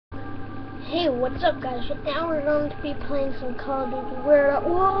Hey, what's up, guys? So now we're going to be playing some Call of Duty. We're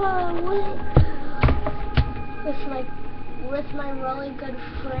with my really good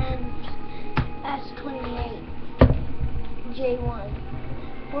friend S28 J1.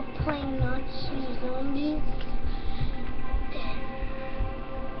 We're playing Nazi zombies.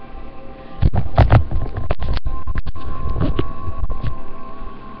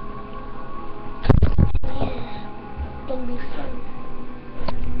 Yeah, gonna be fun.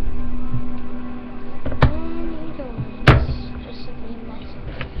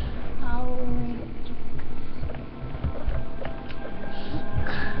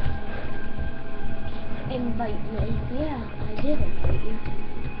 Invite me. Yeah, I did invite you.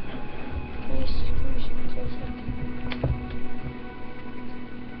 Please,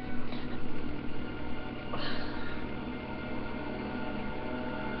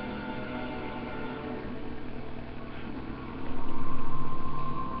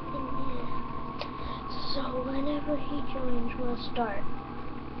 so whenever he joins, we'll start.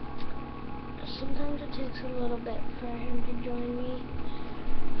 Sometimes it takes a little bit for him to join me.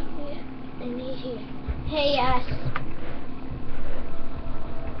 Yeah, and he's here. Hey, yes.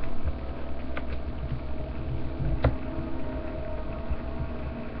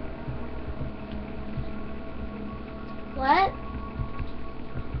 What?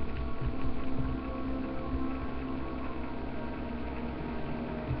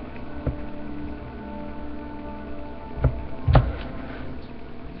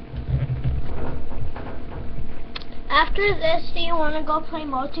 After this, do you want to go play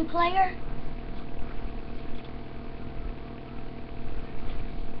multiplayer?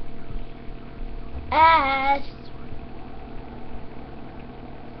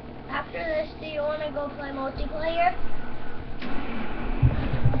 After this, do you want to go play multiplayer?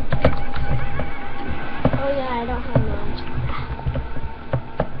 Oh yeah, I don't have mods.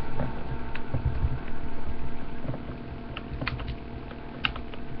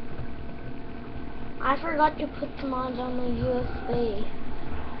 I forgot to put the mods on the USB.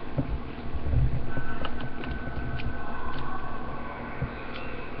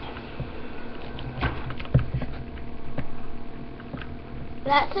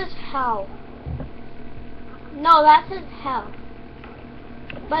 That says hell. No, that says hell.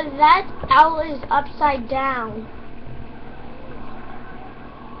 But that L is upside down.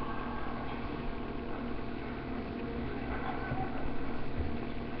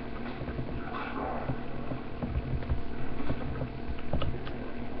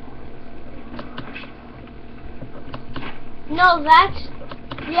 No, that's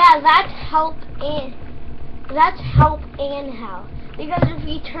help and hell. Because if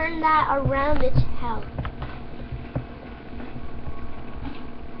you turn that around, it's hell.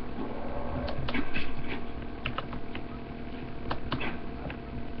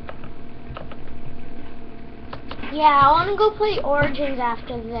 Yeah, I want to go play Origins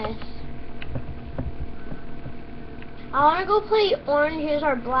after this. I want to go play Oranges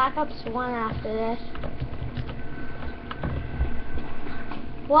or Black Ops 1 after this.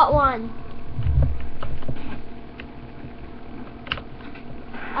 What one?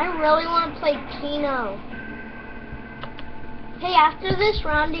 I really want to play Kino. Hey, after this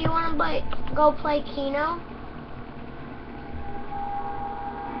round, do you want to go play Kino?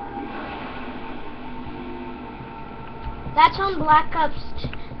 That's on Black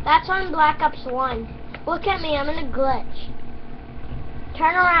Ops 1. Look at me, I'm in a glitch.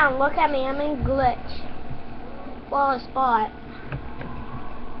 Turn around, look at me, I'm in a glitch. Well, a spot.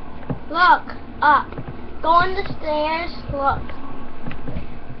 Look, up. Go on the stairs, look.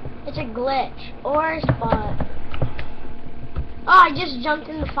 It's a glitch, or a spot. Oh, I just jumped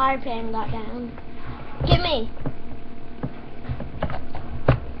in the fire pan and got down. Get me.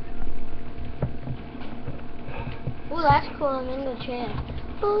 Ooh, that's cool, I'm in the chair.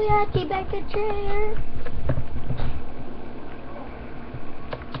 Oh yeah, take back the chair.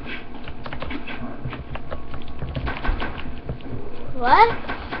 What?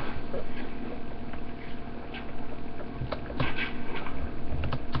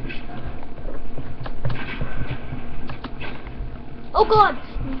 Oh god,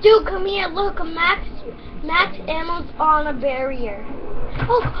 dude, come here, look, max ammo's on a barrier.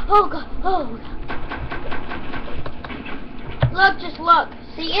 Oh god, oh god. Look, just look.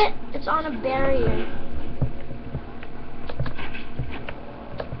 See it? It's on a barrier.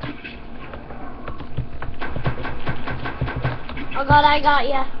 Oh god, I got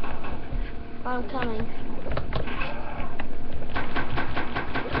ya. I'm coming.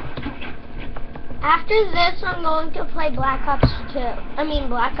 After this, I'm going to play Black Ops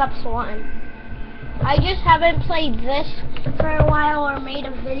 1. I just haven't played this for a while or made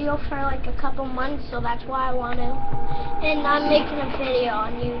a video for like a couple months, so that's why I want to. And I'm making a video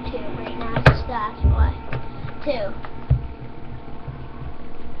on YouTube right now, so that's why, too.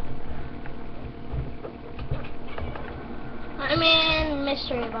 I'm in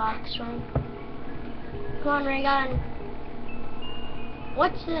mystery box room. Come on, ray gun.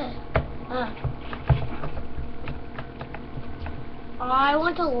 What's this? Oh, I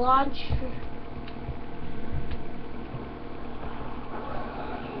want to launch.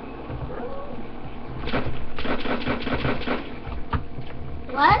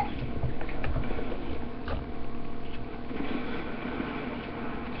 What?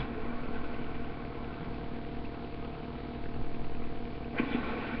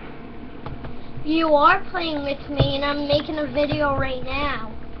 You are playing with me, and I'm making a video right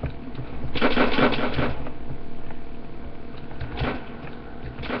now.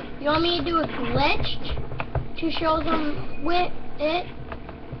 You want me to do a glitch to show them with it?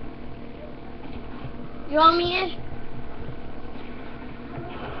 You want me to?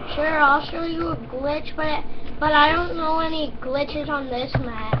 Sure, I'll show you a glitch, but I don't know any glitches on this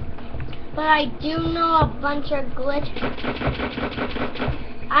map. But I do know a bunch of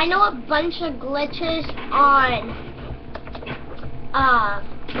I know a bunch of glitches on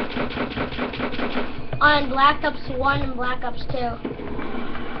Black Ops 1 and Black Ops 2.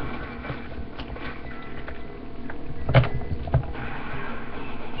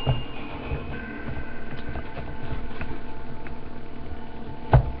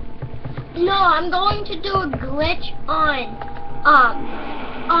 No, I'm going to do a glitch on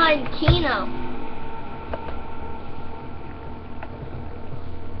Kino.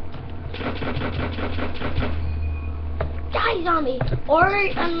 Die, zombie! Or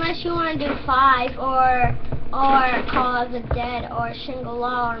unless you want to do 5 or Call of the Dead or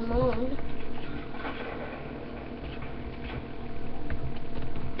Shangri-La or Moon.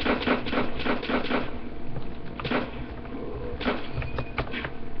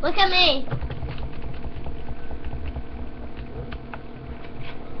 Look at me.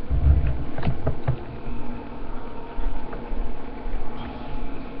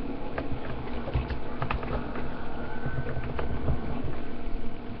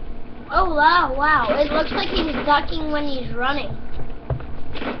 Oh wow, wow. It looks like he's ducking when he's running.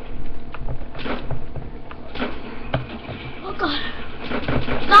 Oh god.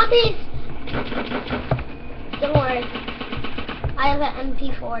 Zombies! Don't worry. I have an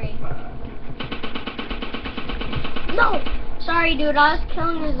MP40. No! Sorry dude, I was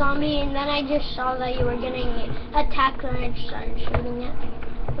killing the zombie and then I just saw that you were getting attacked and I just started shooting it.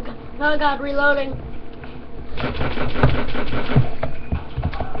 Okay. Oh god, reloading.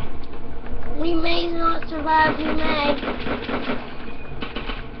 We may not survive, we may.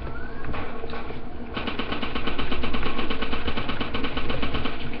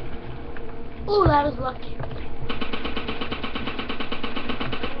 Ooh, that was lucky.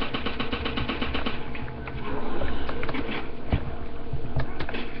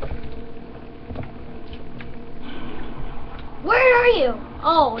 Where are you?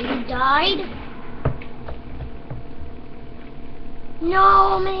 Oh, you died?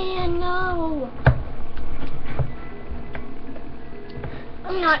 No, man, no.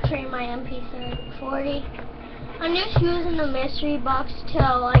 I'm not trading my MP40. I'm just using the mystery box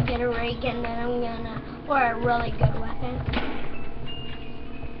till I get a ray gun, then I'm gonna, or a really good weapon.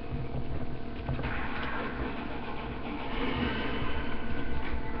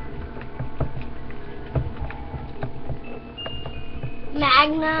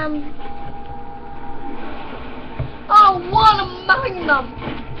 Magnum. Oh, what a magnum!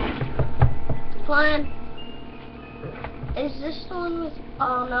 Fine. Is this the one with...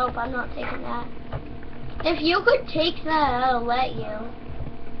 Oh, nope, I'm not taking that. If you could take that, I'll let you.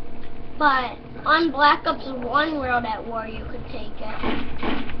 But on Black Ops 1 World at War, you could take it.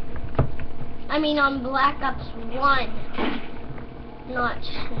 I mean, on Black Ops 1. Not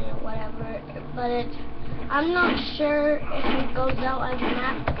whatever, but it's... I'm not sure if it goes out as a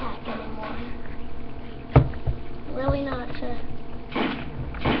map pack anymore. Really not sure.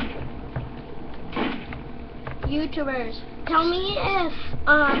 YouTubers, tell me if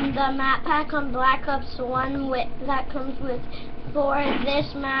the map pack on Black Ops 1 that comes with for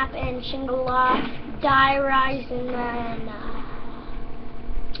this map and Shangri-La, Die Rise, and then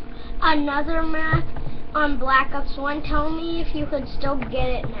another map on Black Ops 1. Tell me if you could still get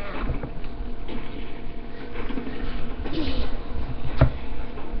it now.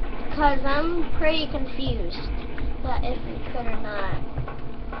 Because I'm pretty confused that if we could or not.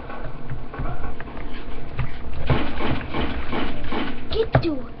 Get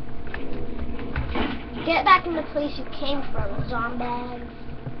to it. Get back in the place you came from, zombags.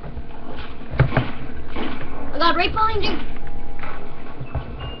 I got right behind you.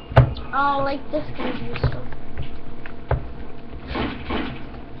 Oh, like this guy's useful.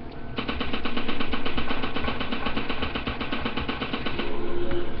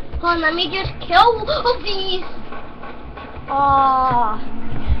 Hold on, let me just kill these. Oh.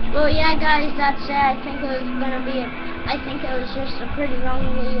 Well, yeah, guys, that's it. I think it was gonna be I think it was just a pretty long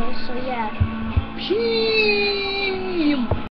video, so yeah. Peace.